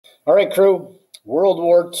All right, crew. World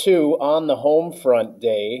War II on the Homefront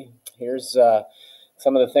Day. Here's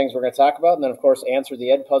some of the things we're going to talk about, and then, of course, answer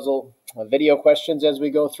the Ed Puzzle video questions as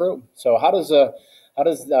we go through. So, how does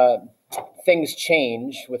things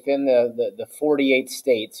change within the 48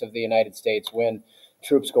 states of the United States when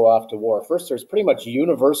troops go off to war? First, there's pretty much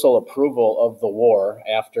universal approval of the war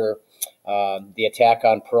after the attack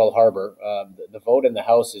on Pearl Harbor. The vote in the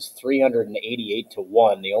House is 388 to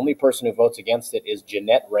 1. The only person who votes against it is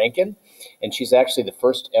Jeanette Rankin, and she's actually the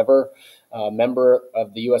first ever member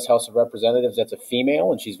of the U.S. House of Representatives that's a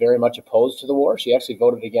female, and she's very much opposed to the war. She actually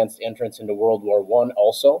voted against entrance into World War I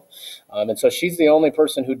also. And so she's the only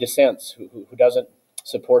person who dissents, who doesn't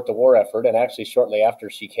support the war effort. And actually, shortly after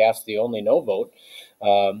she cast the only no vote,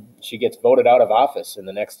 she gets voted out of office in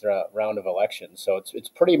the next round of elections. So it's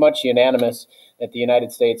pretty much unanimous that the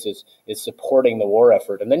United States is supporting the war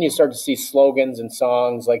effort. And then you start to see slogans and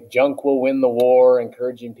songs like "Junk will win the war,"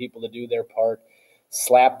 encouraging people to do their part.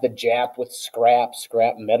 Slap the Jap with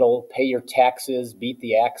scrap metal, pay your taxes, beat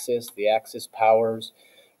the Axis powers.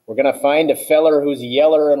 We're going to find a feller who's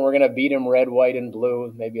yeller and we're going to beat him red, white, and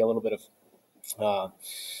blue. Maybe a little bit of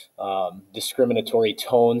discriminatory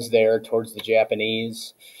tones there towards the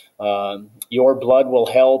Japanese. Your blood will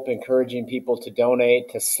help, encouraging people to donate.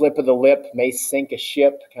 To slip of the lip may sink a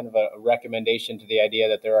ship, kind of a recommendation to the idea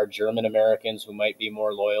that there are German Americans who might be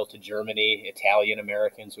more loyal to Germany, Italian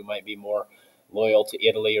Americans who might be more loyal to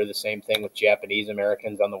Italy, or the same thing with Japanese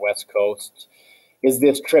Americans on the West Coast. Is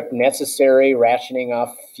this trip necessary? Rationing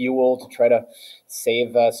off fuel to try to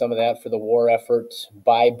save some of that for the war effort.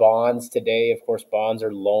 Buy bonds today. Of course, bonds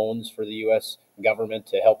are loans for the U.S. government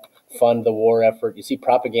to help fund the war effort. You see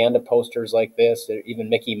propaganda posters like this, even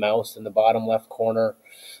Mickey Mouse in the bottom left corner.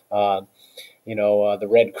 The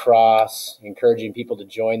Red Cross, encouraging people to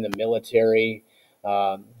join the military.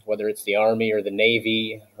 Whether it's the Army or the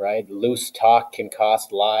Navy, right? Loose talk can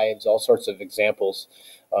cost lives, all sorts of examples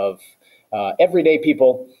of everyday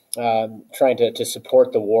people trying to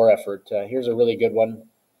support the war effort. Here's a really good one.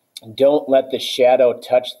 Don't let the shadow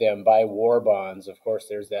touch them. Buy war bonds. Of course,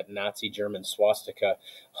 there's that Nazi German swastika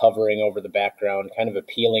hovering over the background, kind of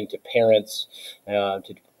appealing to parents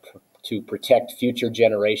to protect future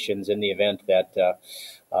generations in the event that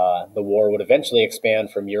the war would eventually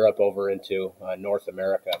expand from Europe over into North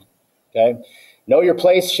America. Okay, know your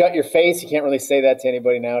place, shut your face. You can't really say that to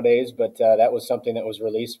anybody nowadays, but that was something that was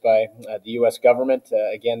released by the U.S. government.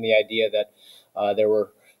 Again, the idea that there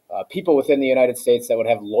were people within the United States that would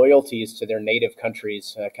have loyalties to their native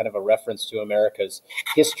countries, kind of a reference to America's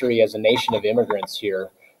history as a nation of immigrants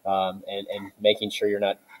here, and making sure you're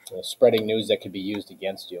not spreading news that could be used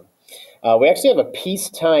against you. We actually have a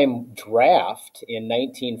peacetime draft in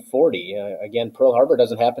 1940. Again, Pearl Harbor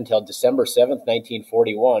doesn't happen until December 7th,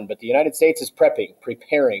 1941, but the United States is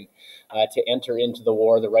preparing to enter into the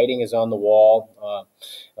war. The writing is on the wall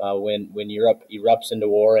when Europe erupts into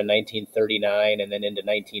war in 1939 and then into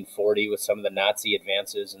 1940 with some of the Nazi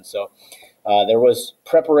advances. And so there was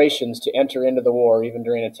preparations to enter into the war even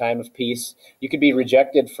during a time of peace. You could be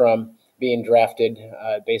rejected from being drafted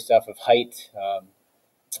based off of height,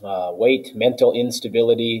 weight, mental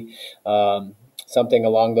instability, something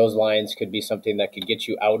along those lines could be something that could get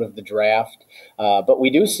you out of the draft. But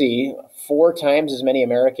we do see 4 times as many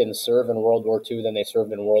Americans serve in World War II than they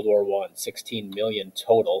served in World War I, 16 million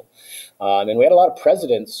total. And we had a lot of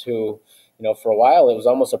presidents who, for a while, it was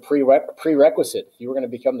almost a prerequisite. If you were going to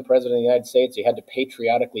become the president of the United States, you had to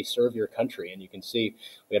patriotically serve your country. And you can see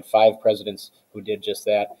we had 5 presidents who did just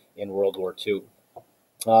that in World War II.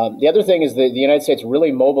 The other thing is that the United States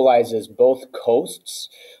really mobilizes both coasts.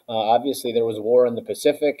 Obviously, there was war in the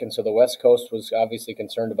Pacific, and so the West Coast was obviously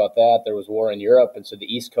concerned about that. There was war in Europe, and so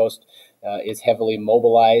the East Coast is heavily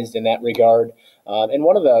mobilized in that regard. And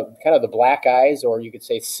one of the kind of the black eyes, or you could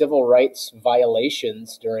say civil rights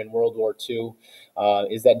violations during World War II,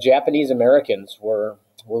 is that Japanese Americans were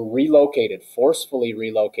relocated, forcefully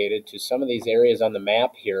relocated to some of these areas on the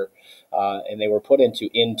map here, and they were put into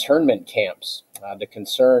internment camps. The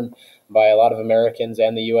concern by a lot of Americans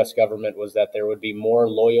and the U.S. government was that there would be more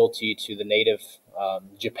loyalty to the native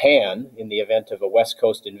Japan in the event of a West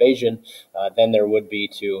Coast invasion than there would be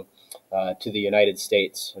to the United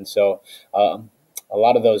States. And so a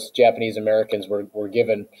lot of those Japanese Americans were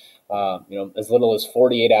given as little as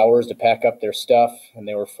 48 hours to pack up their stuff, and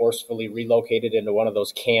they were forcefully relocated into one of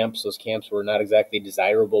those camps. Those camps were not exactly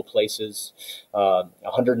desirable places.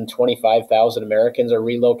 125,000 Americans are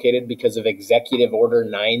relocated because of Executive Order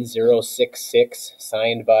 9066,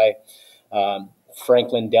 signed by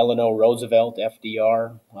Franklin Delano Roosevelt,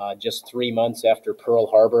 FDR, just 3 months after Pearl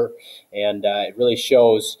Harbor. And it really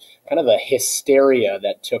shows kind of the hysteria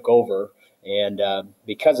that took over. And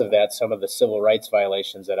because of that, some of the civil rights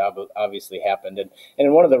violations that obviously happened.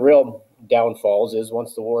 And one of the real downfalls is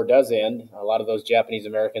once the war does end, a lot of those Japanese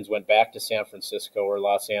Americans went back to San Francisco or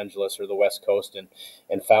Los Angeles or the West Coast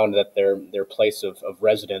and found that their place of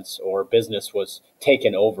residence or business was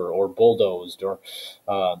taken over or bulldozed or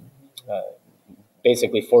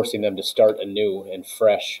basically forcing them to start anew and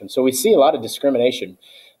fresh. And so we see a lot of discrimination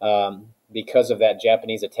because of that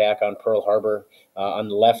Japanese attack on Pearl Harbor. On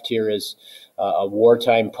the left here is a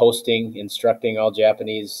wartime posting instructing all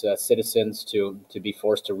Japanese citizens to be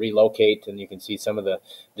forced to relocate. And you can see some of the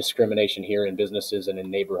discrimination here in businesses and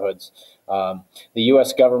in neighborhoods. The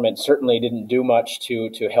U.S. government certainly didn't do much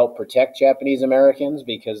to help protect Japanese Americans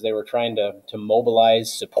because they were trying to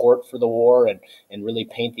mobilize support for the war and really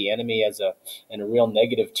paint the enemy in a real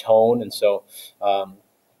negative tone. And so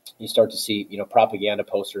you start to see, propaganda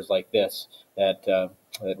posters like this that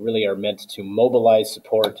really are meant to mobilize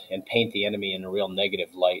support and paint the enemy in a real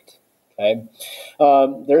negative light. Okay,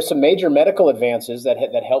 there's some major medical advances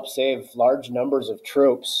that help save large numbers of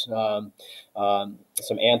troops.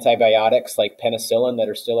 Some antibiotics like penicillin that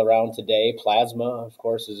are still around today. Plasma, of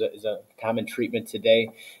course, is a common treatment today.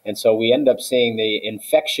 And so we end up seeing the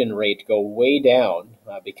infection rate go way down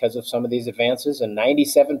because of some of these advances. And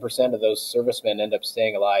 97% of those servicemen end up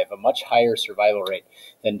staying alive, a much higher survival rate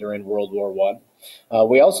than during World War I.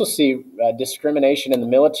 We also see discrimination in the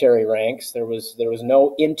military ranks. There was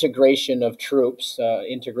no integration of troops,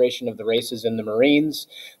 integration of the races in the Marines.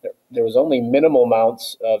 There was only minimal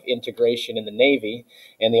amounts of integration in the Navy,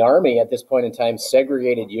 and the Army at this point in time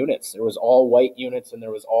segregated units. There was all white units and there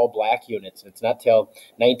was all black units. It's not till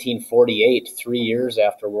 1948, 3 years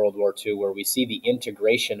after World War II, where we see the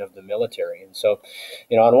integration of the military. And so,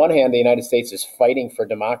 on one hand, the United States is fighting for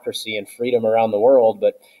democracy and freedom around the world,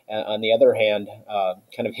 but on the other hand,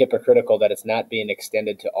 kind of hypocritical that it's not being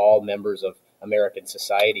extended to all members of American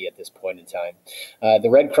society at this point in time. The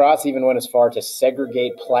Red Cross even went as far to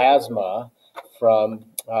segregate plasma from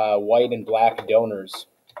white and black donors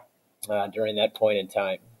during that point in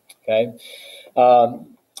time. Okay,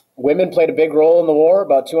 women played a big role in the war.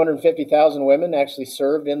 About 250,000 women actually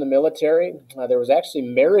served in the military. There was actually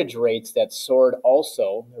marriage rates that soared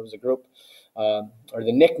also. There was a group, or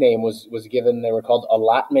the nickname was given, they were called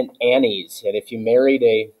allotment Annies. And if you married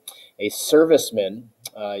a serviceman,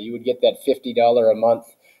 you would get that $50 a month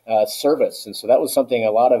service. And so that was something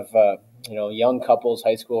a lot of young couples,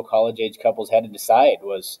 high school, college age couples had to decide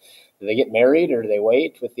was, do they get married or do they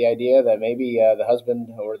wait, with the idea that maybe the husband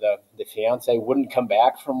or the fiance wouldn't come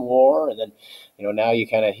back from war? And then, now you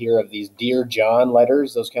kind of hear of these Dear John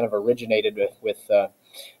letters. Those kind of originated with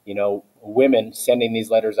women sending these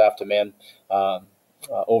letters off to men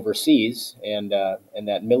overseas, and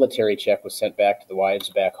that military check was sent back to the wives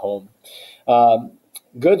back home.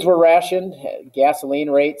 Goods were rationed. Gasoline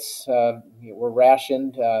rates were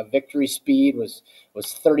rationed. Victory speed was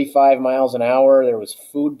 35 miles an hour. There was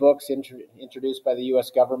food books introduced by the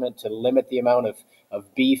U.S. government to limit the amount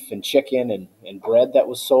of beef and chicken and bread that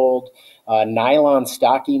was sold. Nylon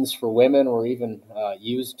stockings for women were even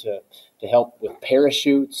used to help with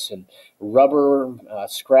parachutes, and rubber,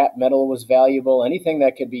 scrap metal was valuable. Anything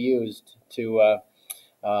that could be used to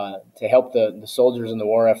help the soldiers in the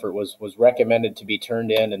war effort was recommended to be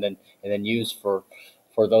turned in and then used for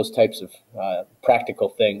those types of practical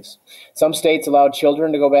things. Some states allowed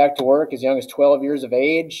children to go back to work as young as 12 years of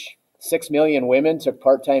age. 6 million women took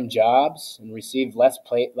part-time jobs and received less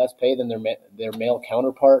pay than their male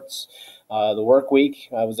counterparts. The work week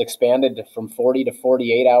was expanded from 40 to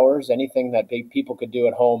 48 hours, anything that people could do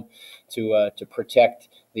at home to protect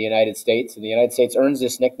the United States. And the United States earns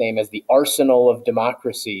this nickname as the arsenal of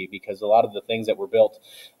democracy because a lot of the things that were built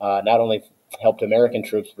not only helped American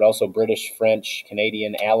troops, but also British, French,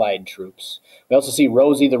 Canadian, Allied troops. We also see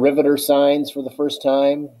Rosie the Riveter signs for the first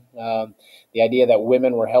time. The idea that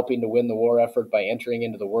women were helping to win the war effort by entering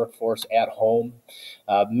into the workforce at home.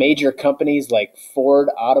 Major companies like Ford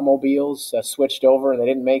Automobiles switched over, and they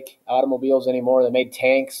didn't make automobiles anymore. They made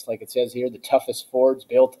tanks, like it says here, the toughest Fords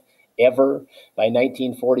built ever. By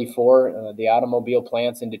 1944, the automobile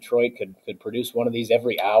plants in Detroit could produce one of these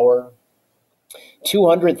every hour.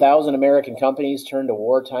 200,000 American companies turned to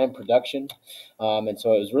wartime production. And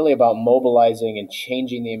so it was really about mobilizing and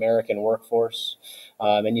changing the American workforce.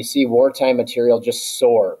 And you see wartime material just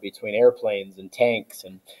soar between airplanes and tanks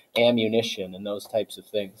and ammunition and those types of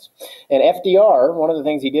things. And FDR, one of the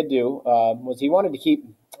things he did do was he wanted to keep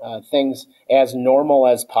things as normal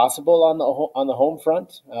as possible on the home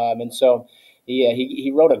front. And so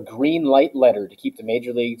he wrote a green light letter to keep the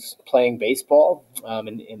major leagues playing baseball.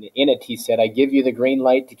 And in it, he said, "I give you the green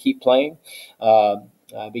light to keep playing,"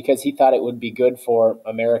 because he thought it would be good for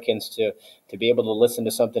Americans to be able to listen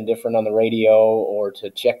to something different on the radio or to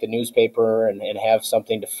check the newspaper and have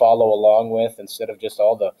something to follow along with instead of just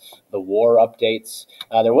all the war updates.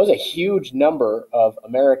 There was a huge number of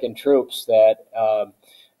American troops that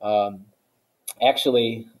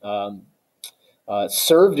actually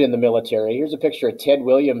served in the military. Here's a picture of Ted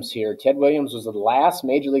Williams here. Ted Williams was the last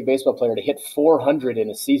Major League Baseball player to hit 400 in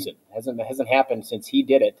a season. Hasn't happened since he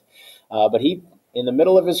did it. But he, in the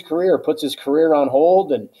middle of his career, puts his career on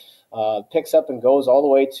hold and picks up and goes all the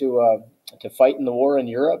way to fight in the war in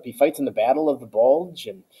Europe. He fights in the Battle of the Bulge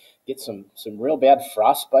and gets some real bad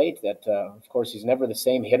frostbite. That of course he's never the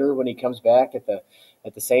same hitter when he comes back at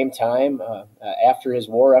the same time after his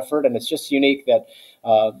war effort. And it's just unique that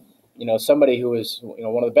somebody who is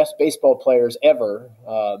one of the best baseball players ever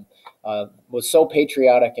was so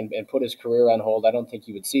patriotic and put his career on hold. I don't think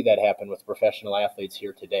you would see that happen with professional athletes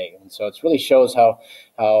here today. And so it really shows how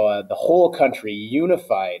the whole country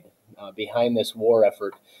unified behind this war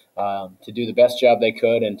effort to do the best job they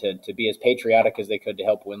could and to be as patriotic as they could to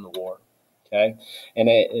help win the war. Okay,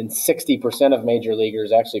 and 60% of major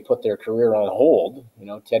leaguers actually put their career on hold.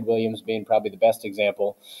 Ted Williams being probably the best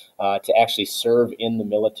example to actually serve in the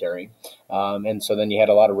military. And so then you had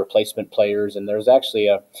a lot of replacement players, and there's actually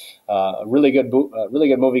a really good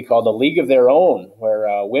movie called A League of Their Own,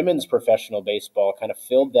 where women's professional baseball kind of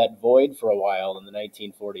filled that void for a while in the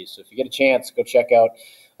 1940s. So if you get a chance, go check out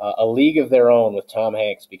A League of Their Own with Tom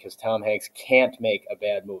Hanks, because Tom Hanks can't make a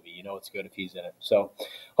bad movie. It's good if he's in it. So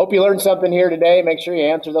hope you learned something here today. Make sure you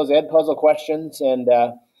answer those Ed puzzle questions and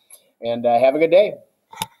have a good day.